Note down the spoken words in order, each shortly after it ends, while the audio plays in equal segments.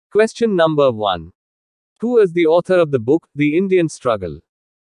Question number 1. Who is the author of the book, The Indian Struggle?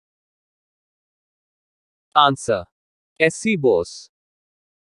 Answer. S.C. Bose.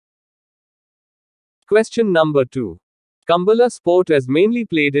 Question number 2. Kumbhala sport is mainly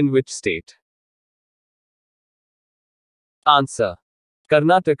played in which state? Answer.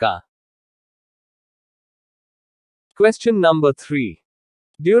 Karnataka. Question number 3.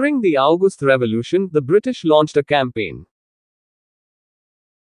 During the August Revolution, the British launched a campaign.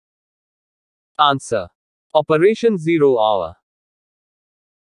 Answer. Operation Zero Hour.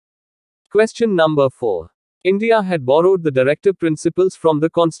 Question number 4. India had borrowed the directive principles from the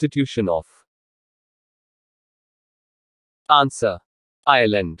Constitution of. Answer.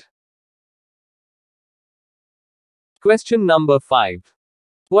 Ireland. Question number 5.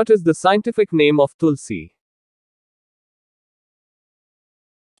 What is the scientific name of Tulsi?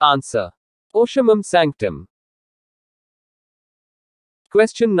 Answer. Oshamum sanctum.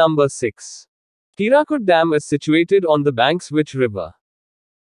 Question number 6. Hirakud Dam is situated on the banks which river?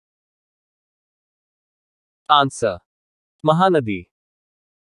 Answer. Mahanadi.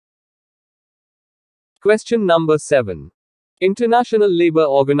 Question number 7. International Labour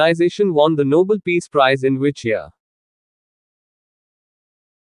Organization won the Nobel Peace Prize in which year?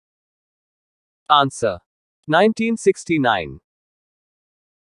 Answer. 1969.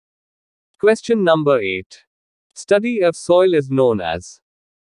 Question number 8. Study of soil is known as?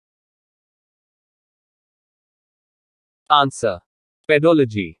 Answer.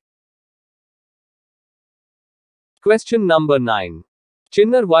 Pedology. Question number 9.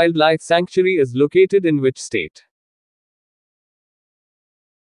 Chinnar Wildlife Sanctuary is located in which state?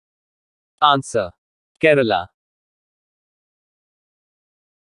 Answer. Kerala.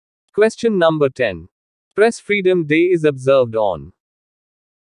 Question number 10. Press Freedom Day is observed on?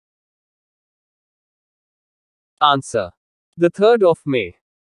 Answer. The 3rd of May.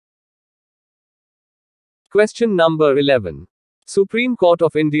 Question number 11. Supreme Court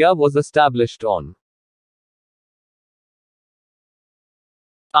of India was established on?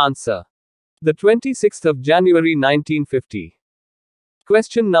 Answer. The 26th of January 1950.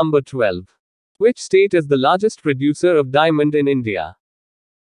 Question number 12. Which state is the largest producer of diamond in India?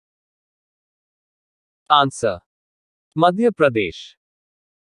 Answer. Madhya Pradesh.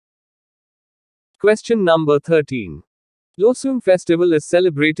 Question number 13. Losung festival is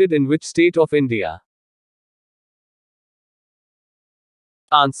celebrated in which state of India?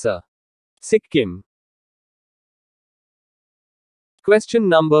 Answer. Sikkim. Question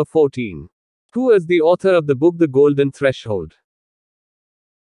number 14. Who is the author of the book The Golden Threshold?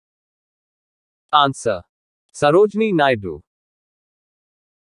 Answer. Sarojini Naidu.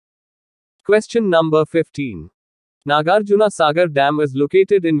 Question number 15. Nagarjuna Sagar Dam is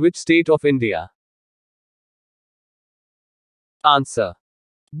located in which state of India? Answer.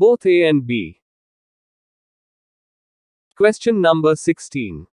 Both A and B. Question number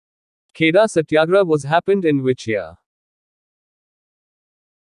 16. Kheda Satyagraha was happened in which year?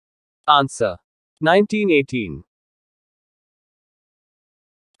 Answer. 1918.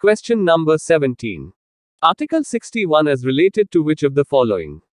 Question number 17. Article 61 is related to which of the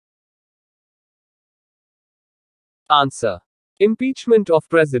following? Answer. Impeachment of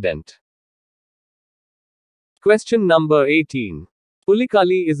President. Question number 18.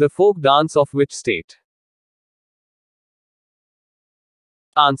 Pulikali is a folk dance of which state?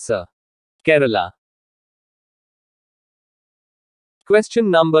 Answer. Kerala. Question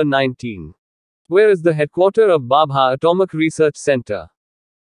number 19. Where is the headquarters of Babha Atomic Research Center?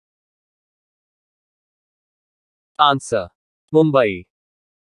 Answer. Mumbai.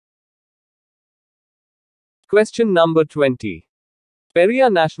 Question number 20.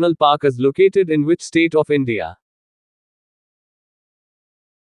 Periyar National Park is located in which state of India?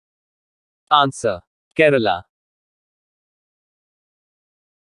 Answer. Kerala.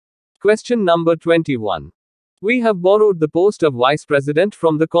 Question number 21. We have borrowed the post of Vice President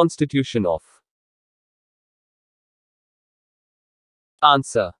from the Constitution of?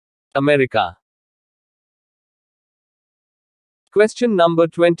 Answer. America. Question number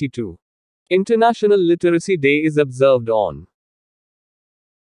 22. International Literacy Day is observed on?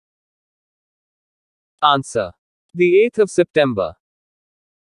 Answer. The 8th of September.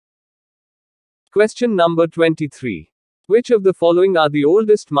 Question number 23. Which of the following are the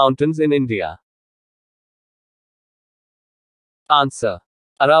oldest mountains in India? Answer.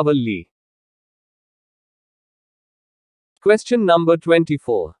 Aravalli. Question number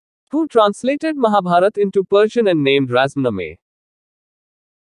 24. Who translated Mahabharata into Persian and named Razname?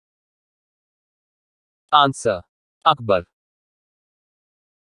 Answer. Akbar.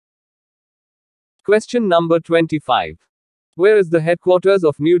 Question number 25. Where is the headquarters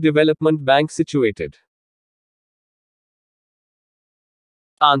of New Development Bank situated?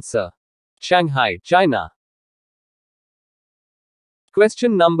 Answer. Shanghai, China.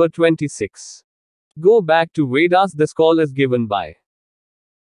 Question number 26. Go back to Vedas. This call is given by.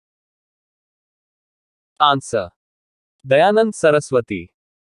 Answer. Dayanand Saraswati.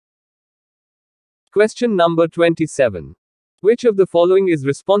 Question number 27. Which of the following is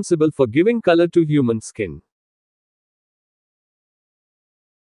responsible for giving color to human skin?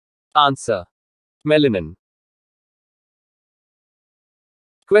 Answer. Melanin.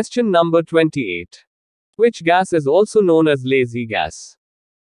 Question number 28. Which gas is also known as lazy gas?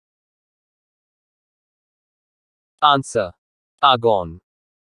 Answer. Argon.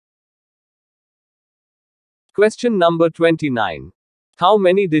 Question number 29. How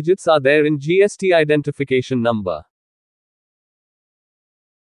many digits are there in GST identification number?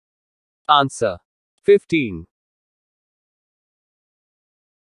 Answer. 15.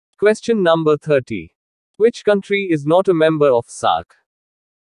 Question number 30. Which country is not a member of SAARC?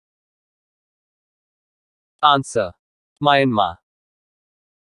 Answer. Myanmar.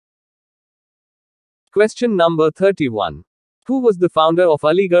 Question number 31. Who was the founder of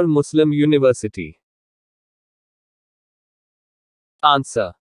Aligarh Muslim University?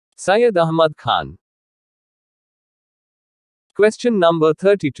 Answer. Syed Ahmad Khan. Question number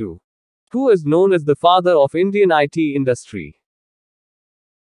 32. Who is known as the father of Indian IT industry?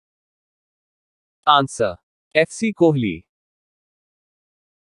 Answer. FC Kohli.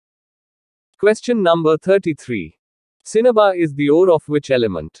 Question number 33. Cinnabar is the ore of which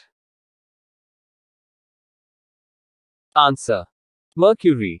element? Answer.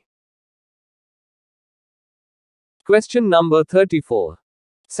 Mercury. Question number 34.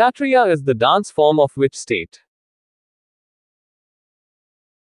 Satriya is the dance form of which state?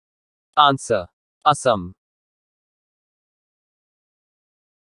 Answer. Assam.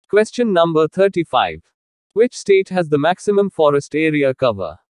 Question number 35. Which state has the maximum forest area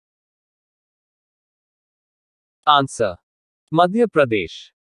cover? Answer. Madhya Pradesh.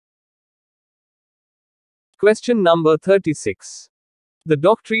 Question number 36. The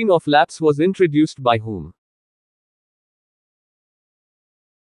doctrine of lapse was introduced by whom?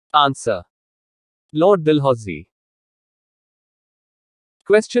 Answer. Lord Dalhousie.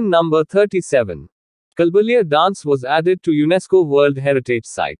 Question number 37. Kalbalia dance was added to UNESCO World Heritage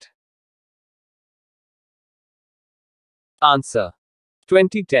Site. Answer.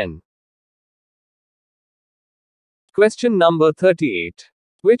 2010. Question number 38.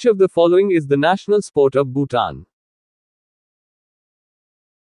 Which of the following is the national sport of Bhutan?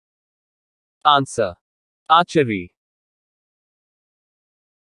 Answer. Archery.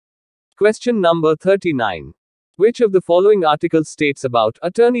 Question number 39. Which of the following article states about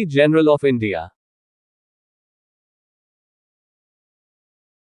Attorney General of India?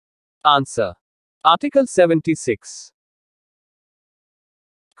 Answer. Article 76.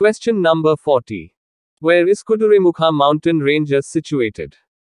 Question number 40. Where is Kuduremukha mountain range situated?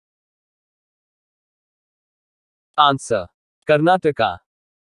 Answer. Karnataka.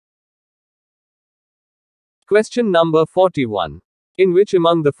 Question number 41. In which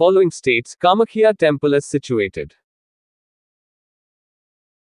among the following states Kamakhya temple is situated?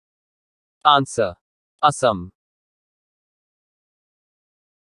 Answer. Assam.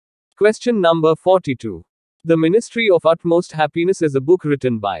 Question number 42. The Ministry of Utmost Happiness is a book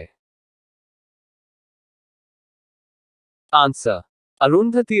written by. Answer.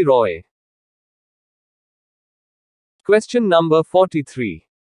 Arundhati Roy. Question number 43.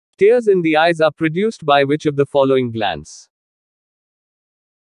 Tears in the eyes are produced by which of the following glands?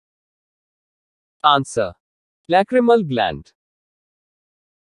 Answer. Lacrimal gland.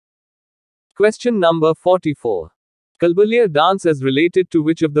 Question number 44. Kalbalia dance is related to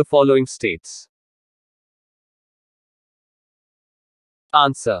which of the following states?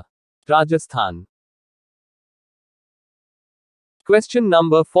 Answer. Rajasthan. Question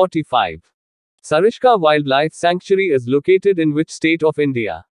number 45. Sarishka Wildlife Sanctuary is located in which state of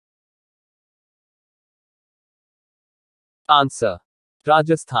India? Answer.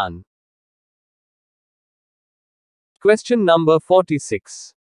 Rajasthan. Question number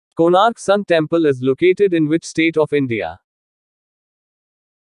 46. Konark Sun Temple is located in which state of India?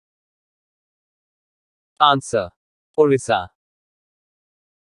 Answer. Orissa.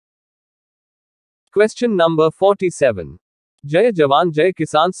 Question number 47. Jai Jawan Jai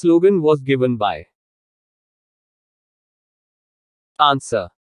Kisan slogan was given by. Answer.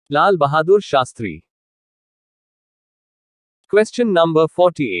 Lal Bahadur Shastri. Question number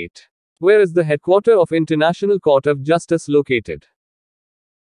 48. Where is the headquarters of International Court of Justice located?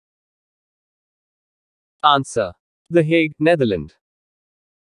 Answer. The Hague, Netherlands.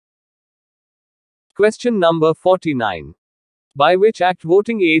 Question number 49. By which act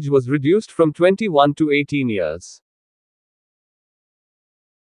voting age was reduced from 21 to 18 years?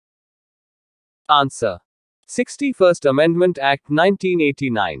 Answer. 61st Amendment Act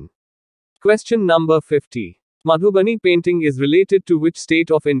 1989. Question number 50. Madhubani painting is related to which state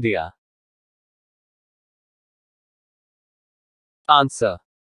of India? Answer.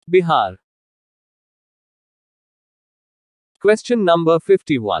 Bihar. Question number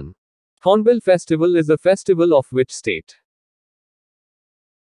 51. Hornbill Festival is a festival of which state?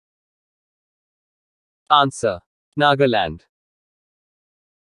 Answer. Nagaland.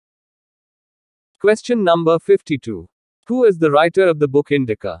 Question number 52. Who is the writer of the book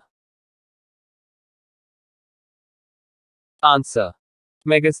Indica? Answer.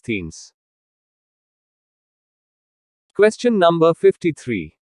 Megasthenes. Question number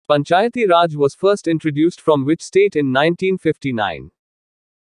 53. Panchayati Raj was first introduced from which state in 1959?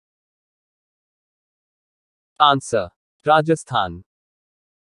 Answer. Rajasthan.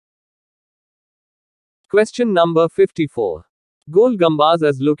 Question number 54. Gol Gumbaz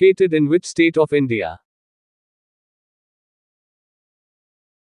is located in which state of India?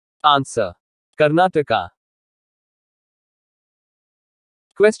 Answer. Karnataka.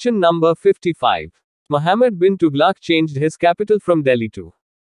 Question number 55. Muhammad bin Tughlaq changed his capital from Delhi to?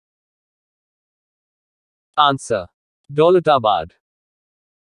 Answer. Daulatabad.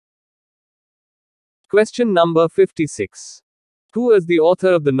 Question number 56. Who is the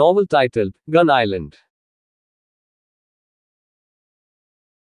author of the novel titled Gun Island?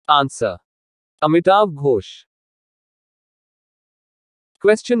 Answer. Amitav Ghosh.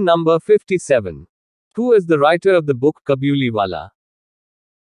 Question number 57. Who is the writer of the book Kabuliwala?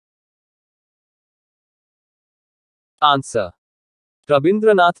 Answer.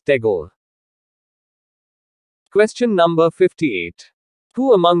 Rabindranath Tagore. Question number 58.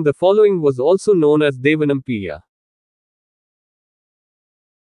 Who among the following was also known as Devanampiya?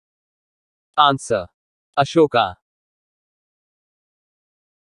 Answer. Ashoka.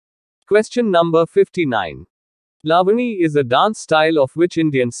 Question number 59. Lavani is a dance style of which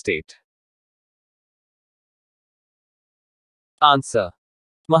Indian state? Answer.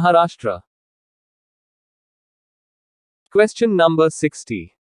 Maharashtra. Question number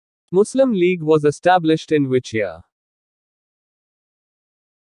 60. Muslim League was established in which year?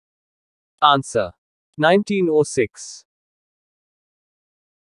 Answer. 1906.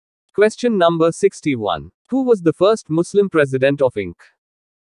 Question number 61. Who was the first Muslim president of Inc?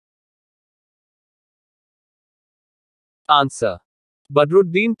 Answer.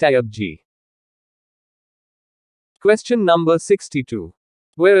 Badruddin Tayyibji. Question number 62.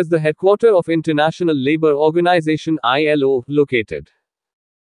 Where is the headquarters of International Labour Organization ILO located?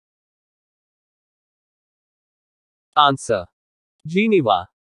 Answer. Geneva.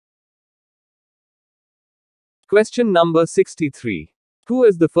 Question number 63. Who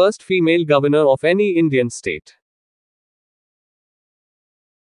is the first female governor of any Indian state?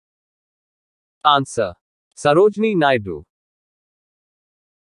 Answer. Sarojini Naidu.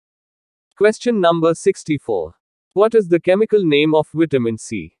 Question number 64. What is the chemical name of vitamin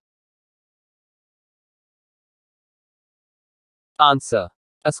C? Answer.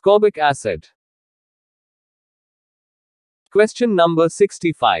 Ascorbic acid. Question number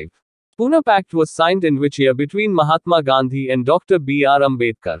 65. Pune Pact was signed in which year between Mahatma Gandhi and Dr. B.R.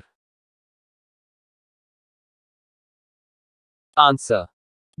 Ambedkar? Answer.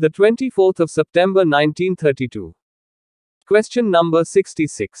 The 24th of September 1932. Question number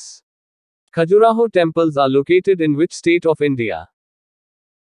 66. Khajuraho temples are located in which state of India?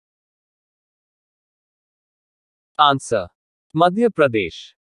 Answer. Madhya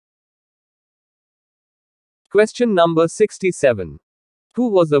Pradesh. Question number 67. Who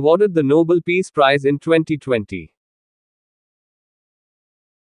was awarded the Nobel Peace Prize in 2020?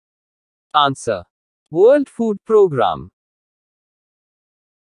 Answer. World Food Programme.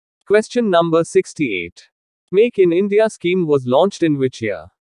 Question number 68. Make in India scheme was launched in which year?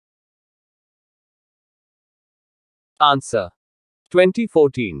 Answer.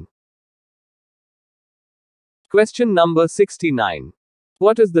 2014. Question number 69.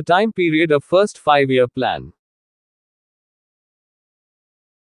 What is the time period of first 5-year plan?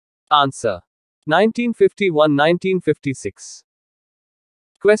 Answer. 1951-1956.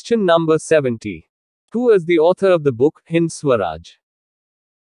 Question number 70. Who is the author of the book Hind Swaraj?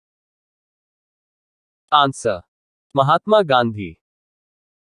 Answer. Mahatma Gandhi.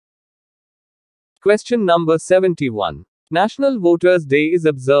 Question number 71. National Voters' Day is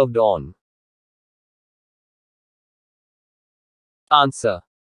observed on? Answer.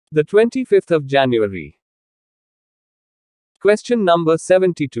 The 25th of January. Question number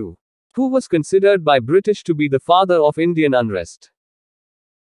 72. Who was considered by British to be the father of Indian unrest?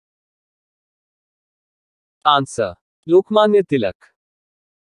 Answer. Lokmanya Tilak.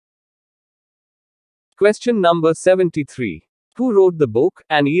 Question number 73. Who wrote the book,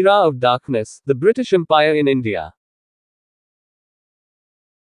 An Era of Darkness, The British Empire in India?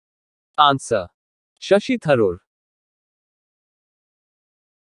 Answer. Shashi Tharoor.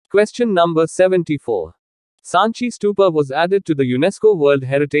 Question number 74. Sanchi Stupa was added to the UNESCO World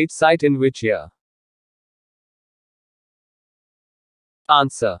Heritage Site in which year?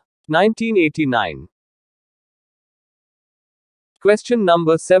 Answer. 1989. Question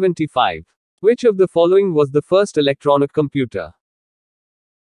number 75. Which of the following was the first electronic computer?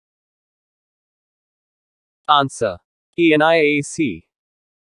 Answer. ENIAC.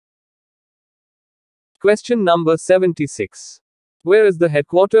 Question number 76. Where is the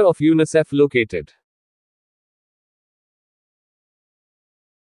headquarters of UNICEF located?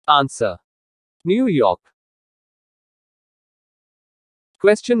 Answer. New York.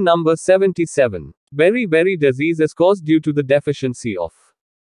 Question number 77. Beriberi disease is caused due to the deficiency of.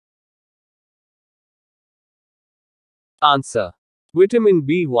 Answer. Vitamin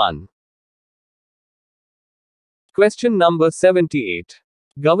B1. Question number 78.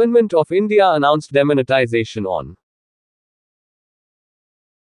 Government of India announced demonetization on.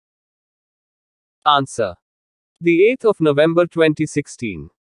 Answer. The 8th of November 2016.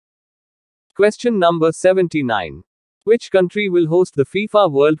 Question number 79. Which country will host the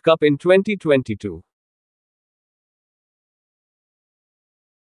FIFA World Cup in 2022?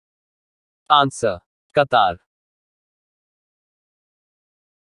 Answer. Qatar.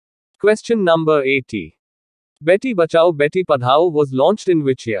 Question number 80. Beti Bachao Beti Padhao was launched in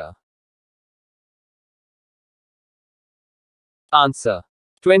which year? Answer.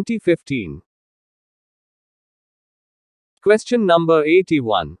 2015. Question number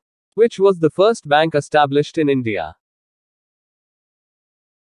 81. Which was the first bank established in India?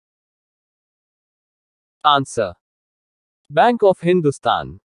 Answer. Bank of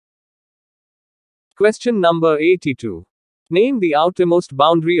Hindustan. Question number 82. Name the outermost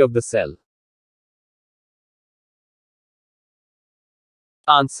boundary of the cell.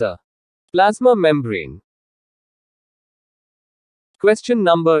 Answer. Plasma membrane. Question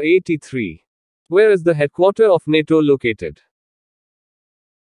number 83. Where is the headquarters of NATO located?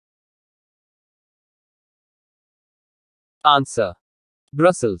 Answer.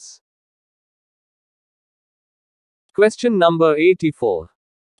 Brussels. Question number 84.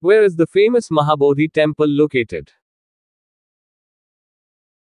 Where is the famous Mahabodhi temple located?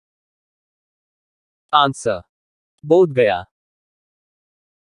 Answer. Bodh Gaya.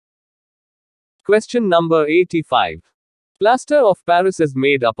 Question number 85. Plaster of Paris is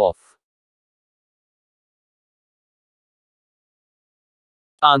made up of.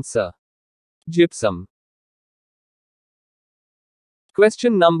 Answer. Gypsum.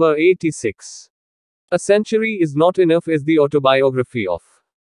 Question number 86. A century is not enough is the autobiography of.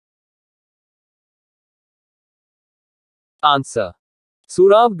 Answer.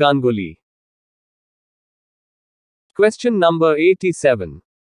 Sourav Ganguly. Question number 87.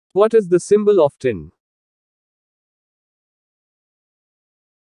 What is the symbol of tin?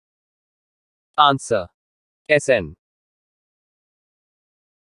 Answer. SN.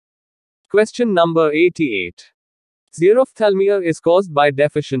 Question number 88. Xerophthalmia is caused by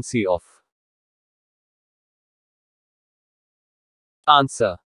deficiency of.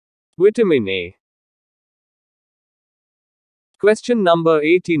 Answer. Vitamin A. Question number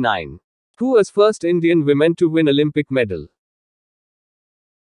 89. Who was first Indian woman to win Olympic medal?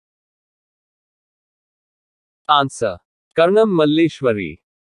 Answer. Karnam Malleshwari.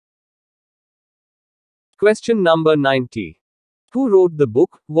 Question number 90. Who wrote the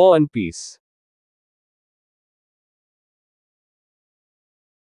book, War and Peace?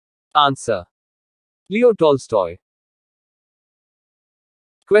 Answer. Leo Tolstoy.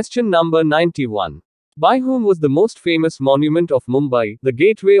 Question number 91. By whom was the most famous monument of Mumbai, the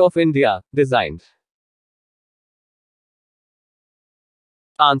Gateway of India, designed?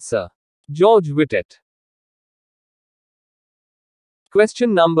 Answer. George Whitett.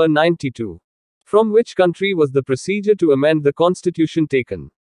 Question number 92. From which country was the procedure to amend the constitution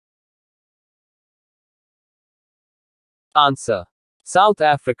taken? Answer. South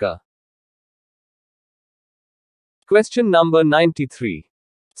Africa. Question number 93.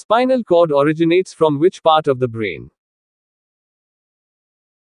 Spinal cord originates from which part of the brain?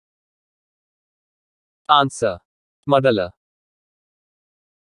 Answer. Medulla.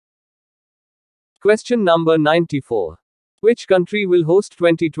 Question number 94. Which country will host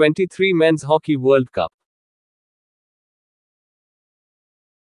 2023 Men's Hockey World Cup?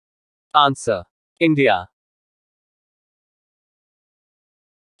 Answer. India.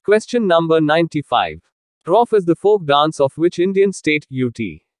 Question number 95. Rof is the folk dance of which Indian state, UT?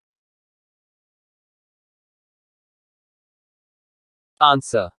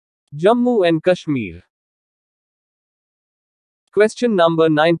 Answer. Jammu and Kashmir. Question number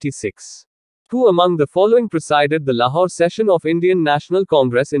 96. Who among the following presided the Lahore session of Indian National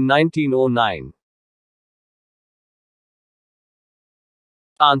Congress in 1909?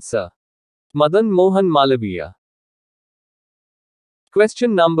 Answer. Madan Mohan Malaviya.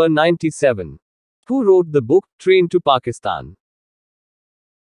 Question number 97. Who wrote the book, Train to Pakistan?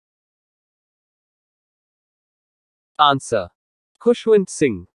 Answer. Khushwant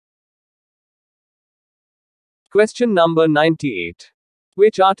Singh. Question number 98.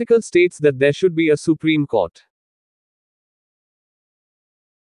 Which article states that there should be a Supreme Court?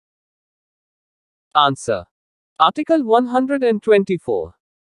 Answer. Article 124.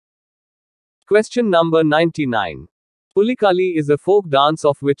 Question number 99. Pulikali is a folk dance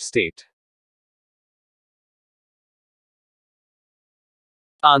of which state?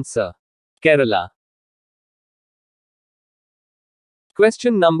 Answer. Kerala.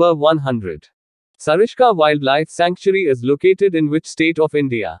 Question number 100. Sarishka Wildlife Sanctuary is located in which state of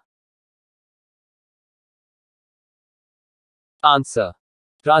India? Answer.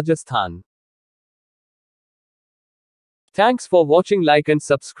 Rajasthan. Thanks for watching. Like and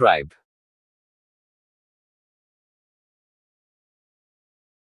subscribe.